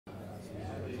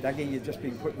Dougie, you've just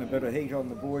been putting a bit of heat on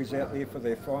the boys out there for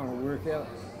their final workout.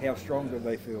 How strong do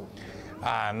they feel?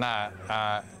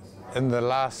 In the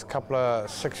last couple of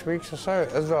 6 weeks or so,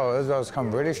 Israel's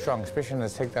come really strong, especially in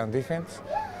his takedown defense.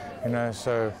 You know,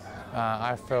 so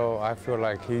I feel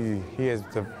like he has,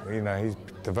 he's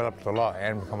developed a lot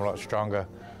and become a lot stronger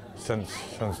since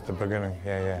the beginning.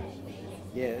 Yeah,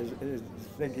 I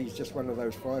think he's just one of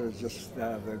those fighters, just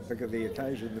the bigger the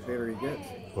occasion, the better he gets.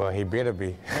 Well, he better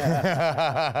be. He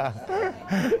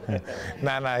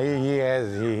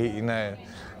has.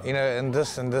 You know, in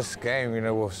this game, you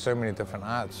know, with so many different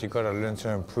arts, you got to learn to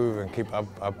improve and keep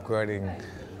upgrading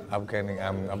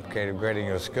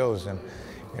your skills. And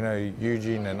you know,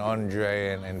 Eugene and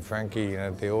Andre and Frankie, you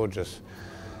know,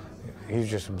 he's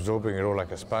just absorbing it all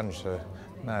like a sponge. So,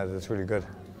 that's really good.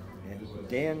 And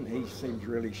Dan, he seems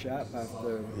really sharp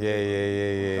after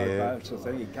Yeah. So I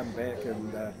think he come back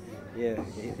and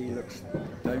he looks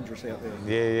dangerous out there.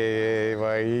 Yeah.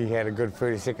 Well, he had a good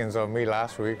 30 seconds on me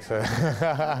last week, so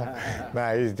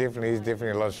he's definitely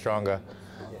a lot stronger.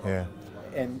 Yeah.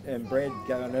 And Brad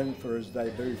going in for his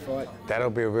debut fight. That'll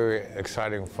be a very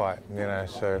exciting fight, you know.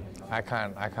 So I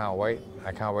can't wait.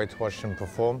 I can't wait to watch him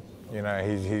perform. You know,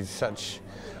 he's such.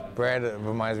 Brad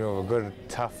reminds me of a good,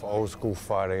 tough, old school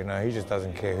fighter. You know, he just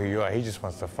doesn't care who you are. He just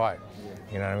wants to fight.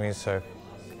 You know what I mean? So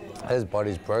his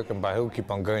body's broken, but he'll keep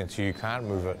on going until you can't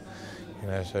move it. You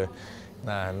know, so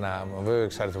I'm very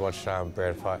excited to watch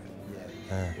Brad fight.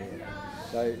 Yeah.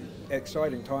 So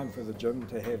exciting time for the gym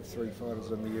to have 3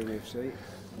 fighters in the UFC.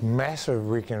 Massive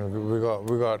weekend. We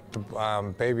got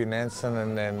Baby Nansen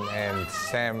and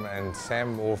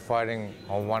Sam all fighting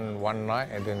on one night,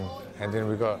 and then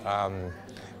we got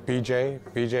BJ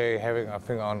having, I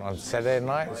think, on Saturday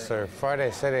night. So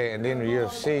Friday, Saturday, and then the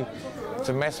UFC. It's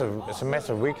a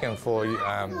massive weekend for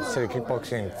City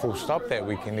Kickboxing. Full stop that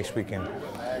weekend. Next weekend.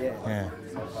 Yeah.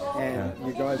 And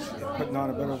you guys putting on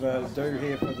a bit of a do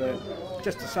here for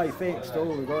just to say thanks to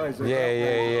all the guys.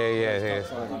 Yeah.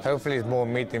 Hopefully it's more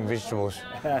meat than vegetables.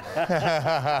 Good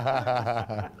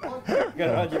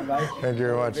on you, mate. Thank you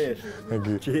very much. Thank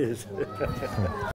you. Cheers.